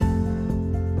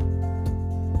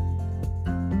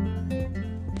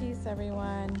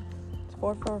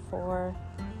444.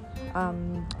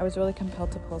 I was really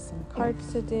compelled to pull some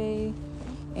cards today,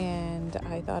 and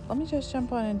I thought, let me just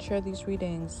jump on and share these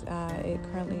readings. It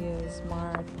currently is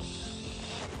March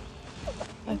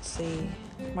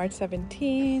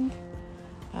 17th.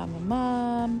 I'm a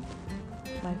mom.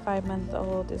 My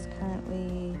 5-month-old is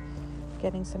currently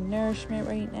getting some nourishment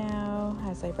right now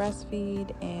as I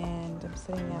breastfeed, and I'm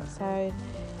sitting outside.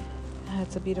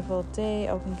 It's a beautiful day,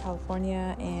 Oakland,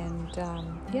 California, and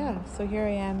so here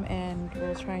I am, and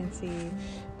we'll try and see,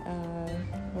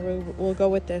 we'll go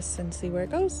with this and see where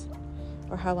it goes,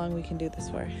 or how long we can do this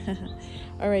for.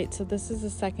 All right, so this is the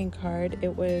second card.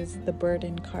 It was the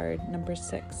Burden card, number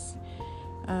 6.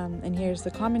 And here's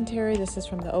the commentary. This is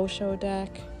from the Osho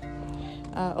deck,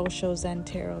 Osho Zen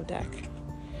Tarot deck.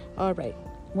 All right,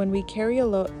 when we carry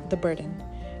the burden.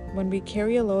 When we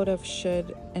carry a load of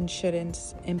should and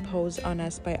shouldn'ts imposed on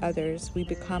us by others, we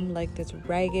become like this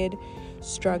ragged,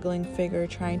 struggling figure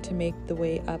trying to make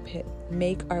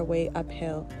our way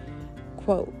uphill.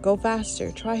 Quote, "Go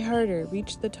faster, try harder,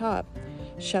 reach the top,"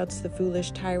 shouts the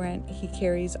foolish tyrant he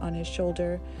carries on his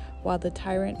shoulder, while the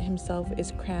tyrant himself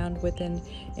is crowned with an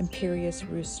imperious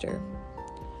rooster.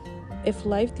 If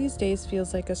life these days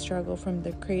feels like a struggle from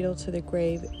the cradle to the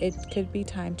grave, it could be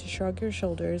time to shrug your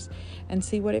shoulders and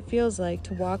see what it feels like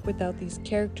to walk without these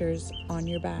characters on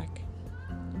your back.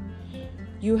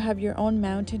 You have your own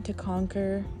mountain to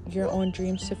conquer, your own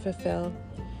dreams to fulfill,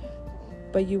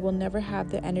 but you will never have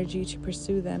the energy to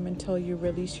pursue them until you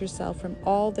release yourself from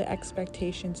all the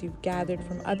expectations you've gathered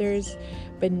from others,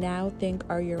 but now think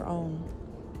are your own.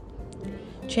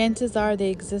 Chances are they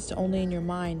exist only in your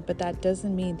mind, but that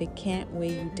doesn't mean they can't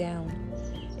weigh you down.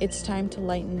 It's time to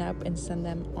lighten up and send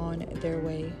them on their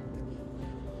way.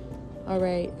 All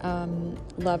right,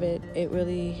 love it. It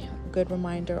really good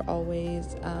reminder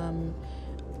always.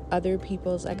 Other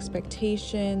people's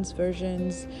expectations,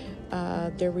 versions,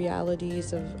 their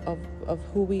realities of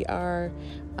who we are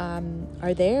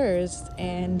theirs,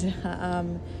 and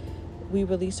we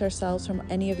release ourselves from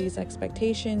any of these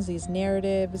expectations, these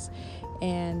narratives,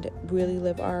 and really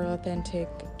live our authentic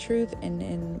truth,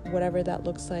 and whatever that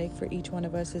looks like for each one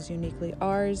of us is uniquely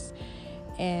ours.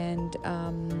 And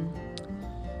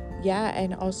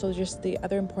and also just the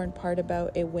other important part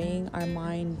about it weighing our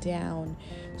mind down.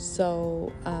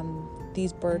 So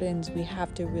these burdens, we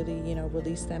have to really,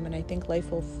 release them. And I think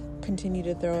life will continue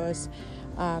to throw us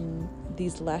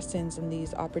these lessons and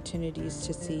these opportunities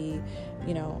to see,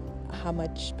 how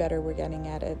much better we're getting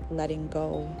at it, letting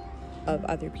go of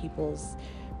other people's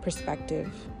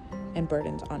perspective and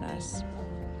burdens on us.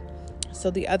 So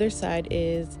the other side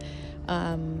is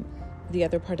the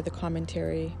other part of the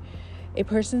commentary. A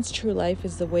person's true life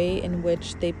is the way in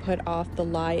which they put off the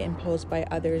lie imposed by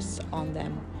others on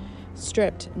them.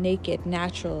 Stripped, naked,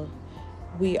 natural,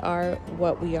 we are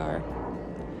what we are.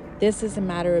 This is a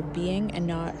matter of being and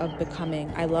not of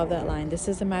becoming. I love that line. This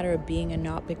is a matter of being and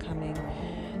not becoming.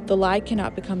 The lie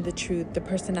cannot become the truth. The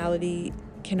personality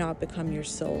cannot become your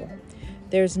soul.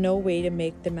 There's no way to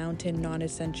make the mountain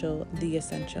non-essential the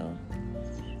essential.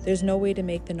 There's no way to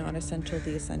make the non-essential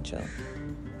the essential.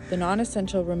 The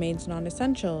non-essential remains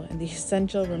non-essential, and the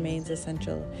essential remains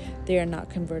essential. They are not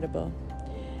convertible.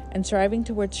 And striving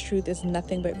towards truth is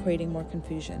nothing but creating more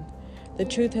confusion. The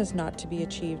truth has not to be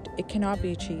achieved. It cannot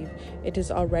be achieved. It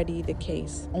is already the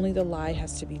case. Only the lie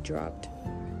has to be dropped.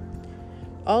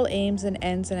 All aims and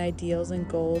ends and ideals and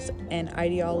goals and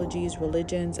ideologies,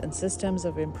 religions and systems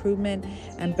of improvement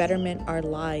and betterment are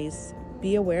lies.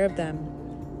 Be aware of them.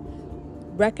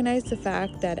 Recognize the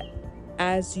fact that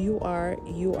as you are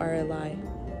a lie.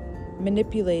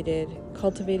 Manipulated,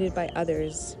 cultivated by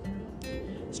others.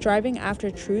 Striving after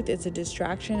truth is a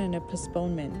distraction and a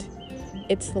postponement.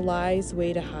 It's the lie's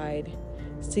way to hide.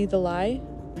 See the lie?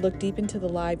 Look deep into the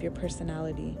lie of your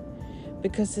personality.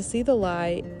 Because to see the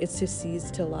lie is to cease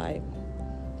to lie.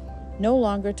 No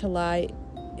longer to lie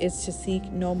is to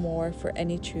seek no more for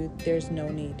any truth. There's no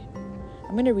need.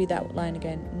 I'm going to read that line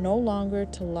again. No longer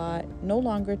to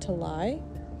lie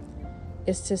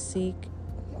is to seek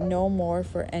no more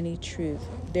for any truth.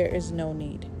 There is no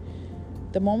need.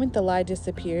 The moment the lie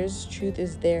disappears, truth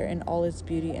is there in all its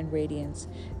beauty and radiance.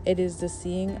 It is the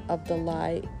seeing of the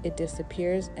lie, it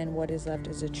disappears, and what is left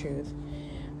is the truth.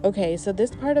 Okay, so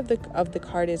this part of the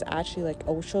card is actually like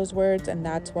Osho's words, and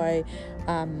that's why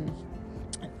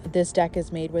this deck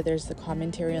is made where there's the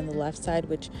commentary on the left side,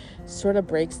 which sort of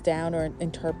breaks down or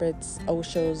interprets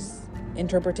Osho's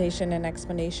interpretation and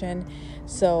explanation.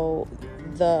 So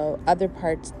the other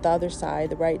parts, the other side,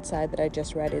 the right side that I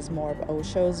just read is more of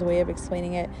Osho's way of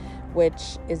explaining it,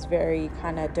 which is very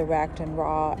kind of direct and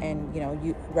raw, and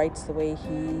you writes the way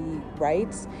he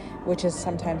writes, which is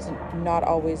sometimes not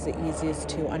always the easiest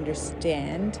to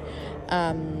understand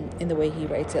in the way he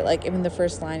writes it. Like in the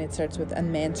first line, it starts with, "A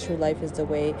man's true life is the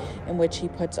way in which he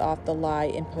puts off the lie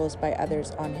imposed by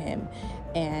others on him."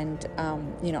 And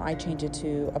I change it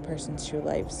to "a person's true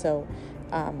life." So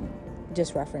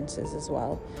just references as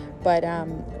well. But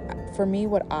for me,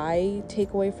 what I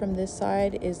take away from this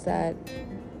side is that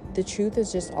the truth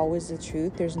is just always the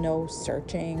truth. There's no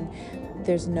searching,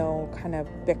 there's no kind of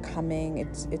becoming.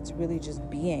 It's really just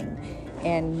being,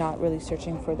 and not really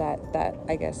searching for that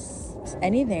I guess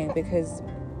anything, because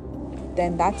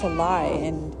then that's a lie.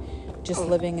 And just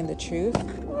living in the truth.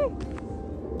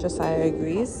 Josiah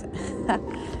agrees.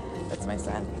 That's my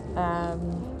son.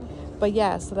 But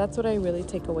yeah, so that's what I really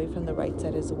take away from the right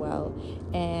side as well.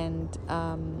 And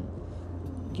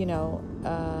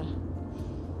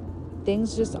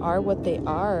things just are what they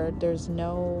are. There's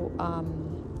no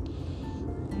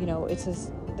it's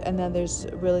just, and then there's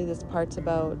really this parts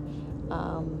about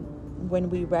when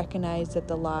we recognize that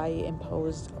the lie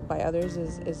imposed by others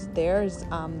is theirs,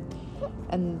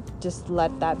 and just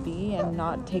let that be and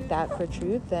not take that for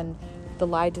truth, then the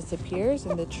lie disappears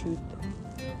and the truth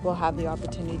will have the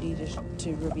opportunity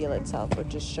to reveal itself, or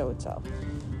just show itself,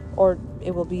 or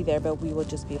it will be there, but we will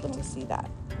just be able to see that.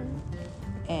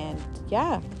 And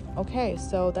yeah, okay,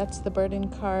 so that's the burden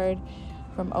card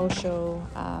from Osho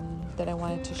that I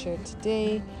wanted to share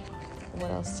today.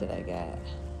 What else did I get?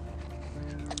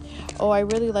 Oh, I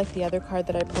really like the other card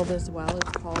that I pulled as well.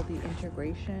 It's called the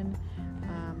Integration.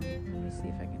 Let me see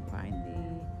if I can find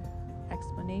the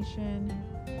explanation.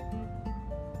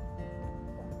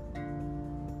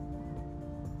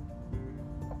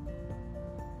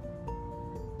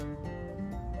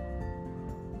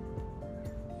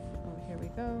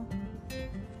 Go.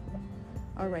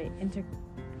 All right,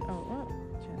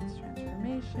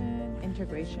 transformation,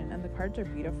 integration, and the cards are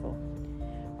beautiful.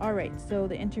 All right, so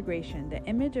the integration. The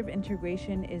image of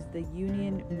integration is the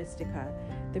union mystica,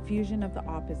 the fusion of the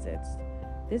opposites.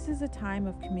 This is a time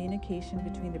of communication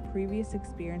between the previous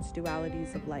experienced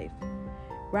dualities of life.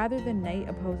 Rather than night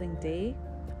opposing day,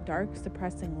 dark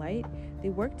suppressing light, they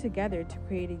work together to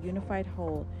create a unified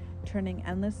whole, turning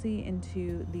endlessly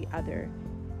into the other,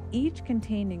 each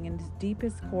containing in its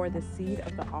deepest core the seed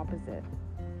of the opposite.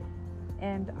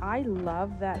 And I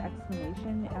love that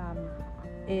explanation.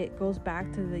 It goes back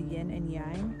to the yin and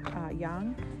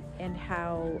yang, and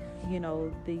how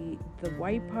the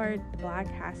white part, the black,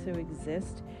 has to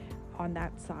exist on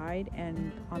that side,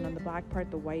 and on the black part,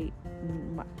 the white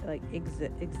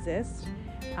exists.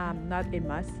 Not it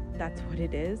must. That's what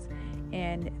it is,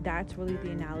 and that's really the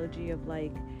analogy of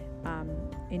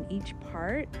in each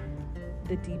part.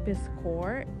 The deepest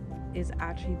core is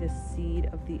actually the seed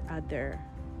of the other,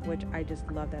 which I just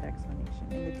love that explanation.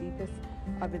 And the deepest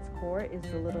of its core is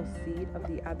the little seed of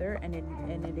the other, and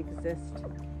it exists,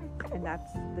 and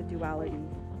that's the duality.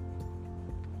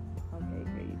 Okay,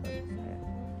 here you go, Josiah.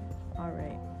 All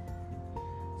right.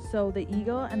 So the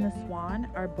eagle and the swan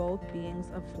are both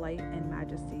beings of flight and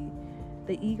majesty.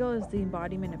 The eagle is the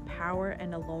embodiment of power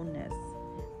and aloneness.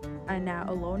 And now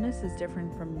aloneness is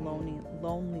different from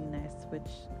loneliness, which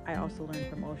I also learned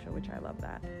from Osho, which I love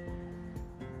that.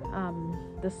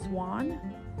 The swan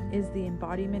is the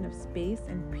embodiment of space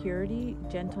and purity,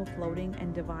 gentle floating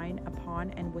and divine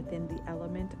upon and within the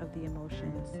element of the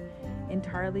emotions,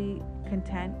 entirely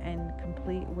content and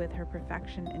complete with her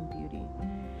perfection and beauty.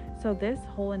 So this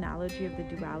whole analogy of the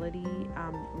duality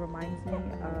reminds me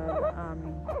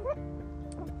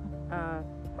of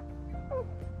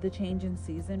the change in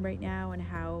season right now, and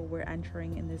how we're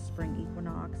entering in this spring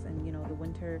equinox, and the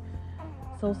winter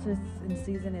solstice in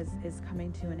season is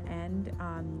coming to an end,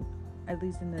 at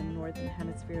least in the northern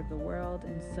hemisphere of the world.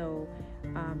 And so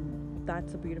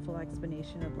that's a beautiful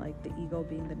explanation of the eagle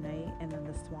being the night, and then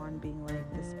the swan being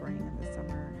the spring and the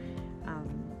summer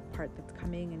part that's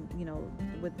coming. And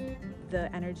with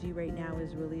the energy right now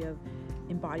is really of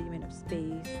embodiment of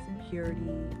space,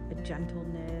 purity, a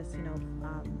gentleness,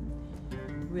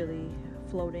 really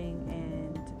floating,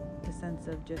 and the sense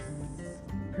of just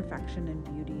perfection and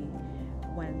beauty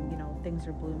when things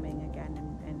are blooming again,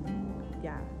 and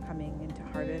coming into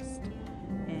harvest,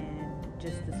 and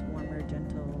just this warmer,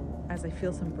 gentle, as I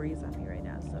feel some breeze on me right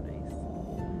now, so nice.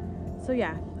 So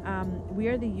we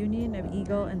are the union of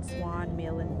eagle and swan,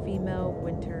 male and female,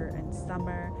 winter and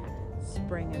summer,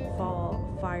 spring and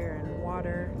fall, fire and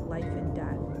water, life and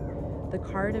death. The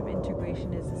card of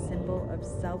integration is a symbol of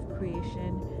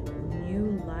self-creation,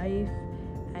 new life,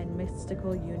 and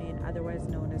mystical union, otherwise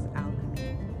known as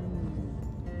alchemy.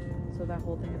 So that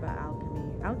whole thing about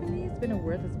alchemy. Alchemy has been a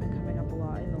word that's been coming up a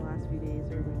lot in the last few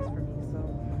days or weeks for me. So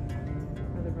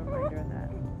another reminder on that.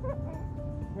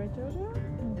 Right, Jojo?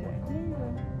 Okay, there you go.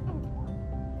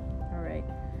 All right.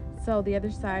 So the other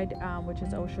side, which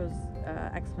is Osho's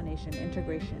explanation,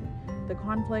 integration. The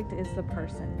conflict is the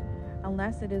person.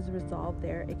 Unless it is resolved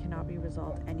there, it cannot be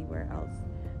resolved anywhere else.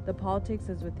 The politics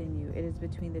is within you. It is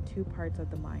between the two parts of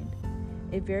the mind.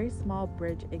 A very small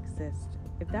bridge exists.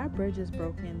 If that bridge is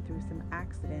broken through some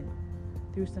accident,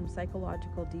 through some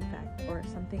psychological defect, or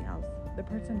something else, the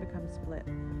person becomes split.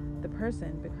 The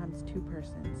person becomes two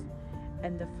persons.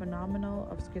 And the phenomenon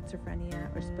of schizophrenia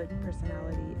or split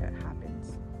personality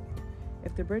happens.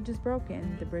 If the bridge is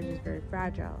broken, the bridge is very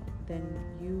fragile, then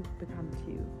you become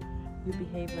two. You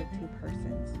behave like two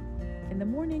persons. In the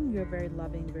morning, you are very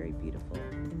loving, very beautiful.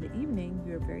 In the evening,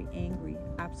 you are very angry,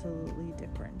 absolutely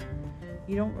different.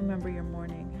 You don't remember your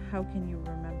morning. How can you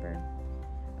remember?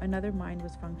 Another mind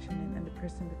was functioning, and the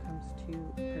person becomes two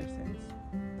persons.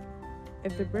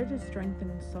 If the bridge is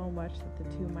strengthened so much that the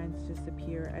two minds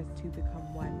disappear as two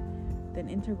become one, then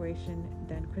integration,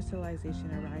 then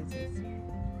crystallization arises.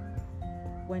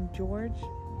 When George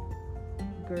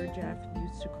Gurdjieff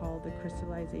used to call the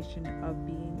crystallization of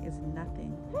being is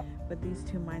nothing but these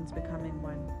two minds becoming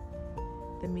one.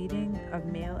 The meeting of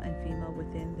male and female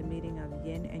within, the meeting of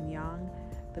yin and yang,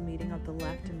 the meeting of the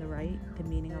left and the right, the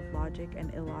meeting of logic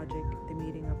and illogic, the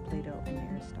meeting of Plato and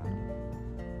Aristotle.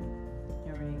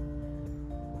 All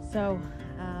right. So,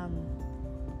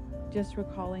 just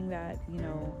recalling that,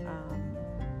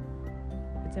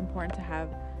 it's important to have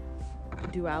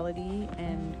duality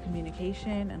and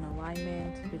communication and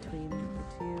alignment between the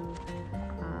two,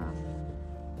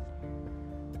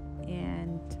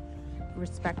 and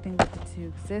respecting that the two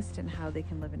exist and how they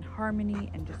can live in harmony,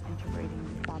 and just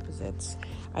integrating opposites,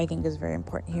 I think, is very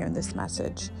important here in this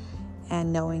message,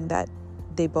 and knowing that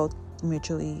they both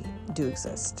mutually do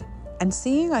exist, and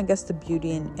seeing, I guess, the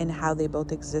beauty in how they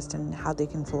both exist and how they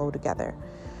can flow together.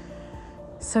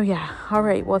 So yeah, all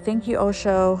right. Well, thank you,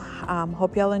 Osho.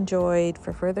 Hope y'all enjoyed.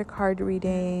 For further card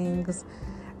readings,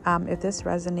 if this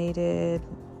resonated,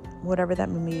 whatever that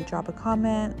may be, drop a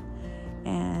comment.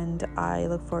 And I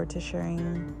look forward to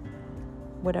sharing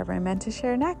whatever I meant to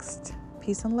share next.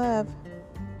 Peace and love.